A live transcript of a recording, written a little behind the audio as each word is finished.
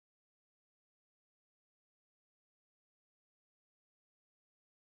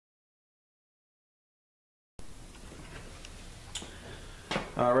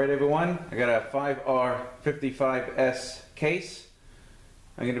Alright everyone, I got a 5R55S case.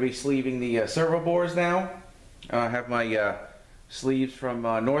 I'm going to be sleeving the servo bores now. I have my sleeves from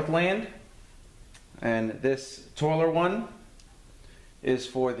Northland, and this taller one is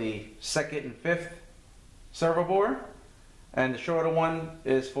for the second and fifth servo bore, and the shorter one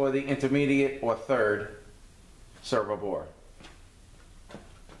is for the intermediate or third servo bore.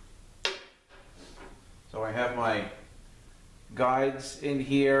 So I have my guides in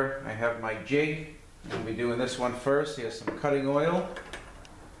here. I have my jig. I'm going to be doing this one first. Here's some cutting oil.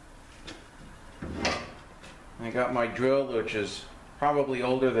 I got my drill, which is probably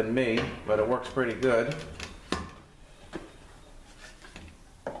older than me, but it works pretty good.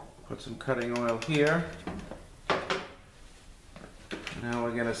 Put some cutting oil here. Now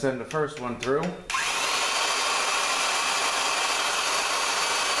we're going to send the first one through.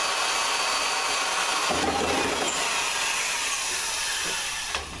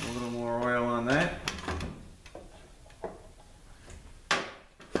 A little more oil on that.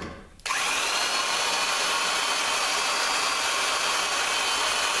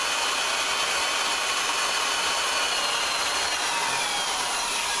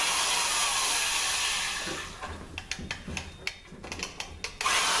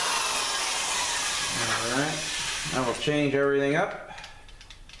 Alright, now we'll change everything up.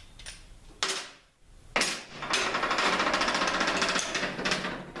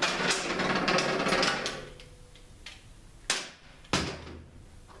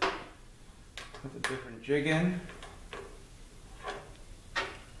 Put a different jig in.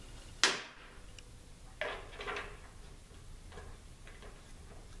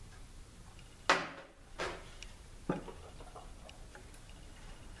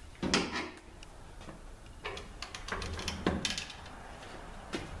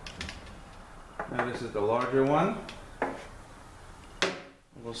 Now this is the larger one.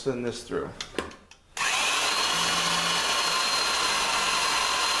 We'll send this through.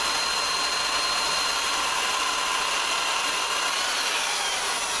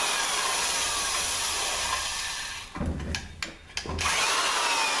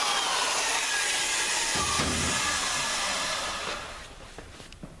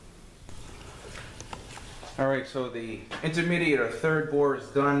 Alright, so the intermediate or third bore is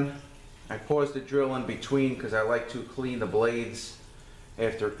done. I paused the drill in between because I like to clean the blades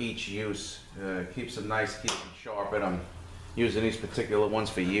after each use. Keeps them nice, keeps them sharp, and I'm using these particular ones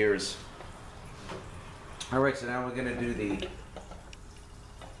for years. Alright, so now we're going to do the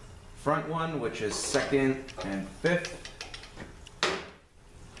front one, which is second and fifth.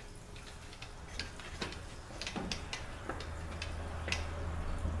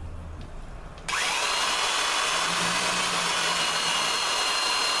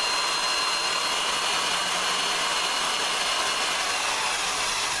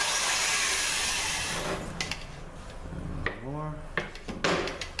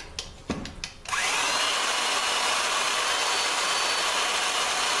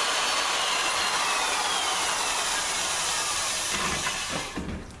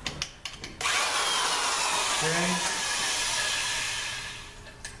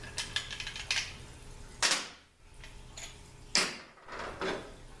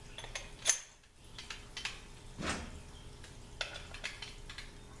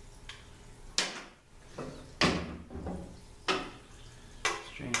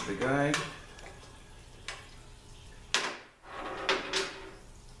 Change the guide.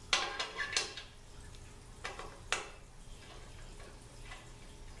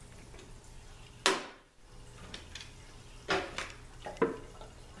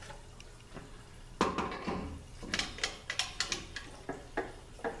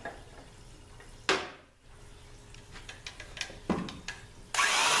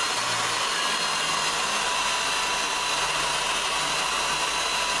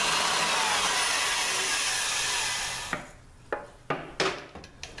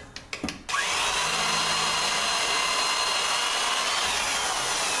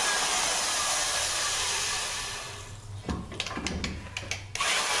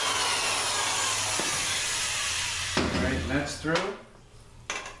 That's through. Take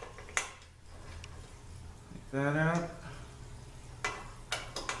that out.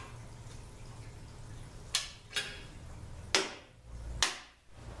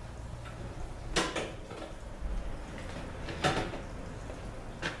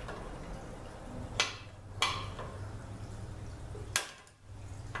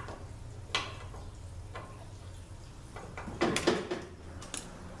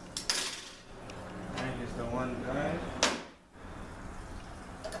 Here's the one guide.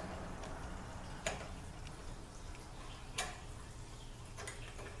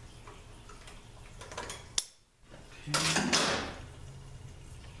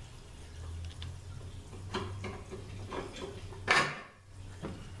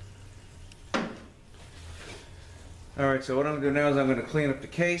 Alright, so what I'm going to do now is I'm going to clean up the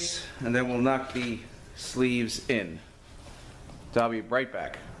case and then we'll knock the sleeves in. So I'll be right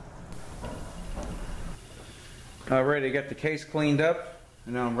back. Alright, I got the case cleaned up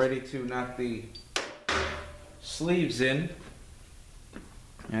and now I'm ready to knock the sleeves in.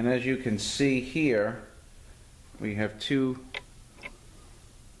 And as you can see here, we have two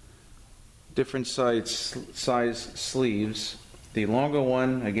different size sleeves. The longer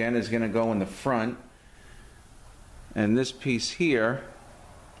one again is going to go in the front, and this piece here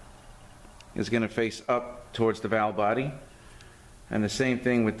is going to face up towards the valve body, and the same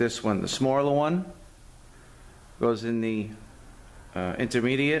thing with this one. The smaller one goes in the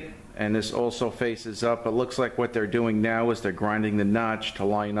intermediate, and this also faces up. It looks like what they're doing now is they're grinding the notch to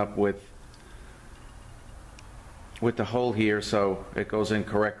line up with the hole here so it goes in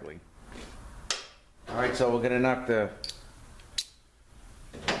correctly. Alright, so we're going to knock the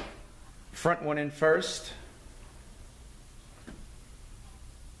front one in first.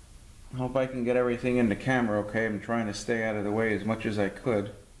 I hope I can get everything in the camera okay. I'm trying to stay out of the way as much as I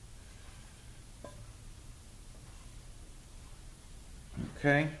could.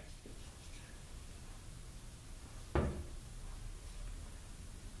 Okay.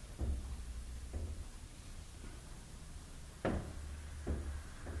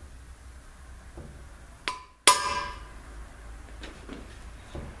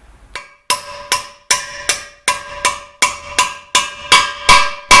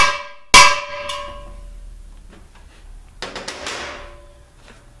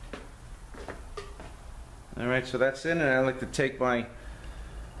 Alright, so that's in, and I like to take my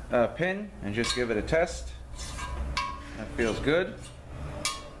pin and just give it a test. That feels good.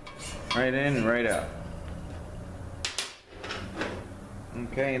 Right in and right out.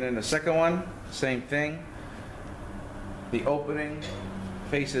 Okay, and then the second one, same thing. The opening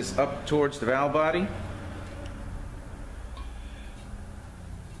faces up towards the valve body.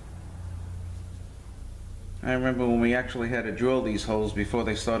 I remember when we actually had to drill these holes before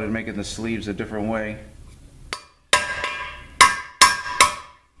they started making the sleeves a different way.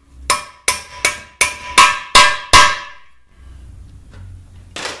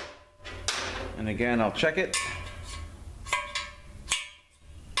 And again, I'll check it.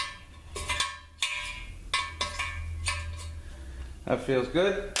 That feels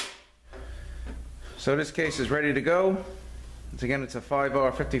good. So this case is ready to go. Once again, it's a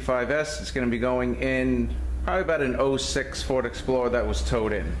 5R55S. It's going to be going in probably about an 06 Ford Explorer that was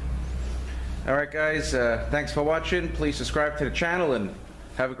towed in. Alright guys, thanks for watching. Please subscribe to the channel and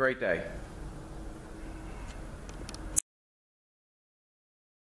have a great day.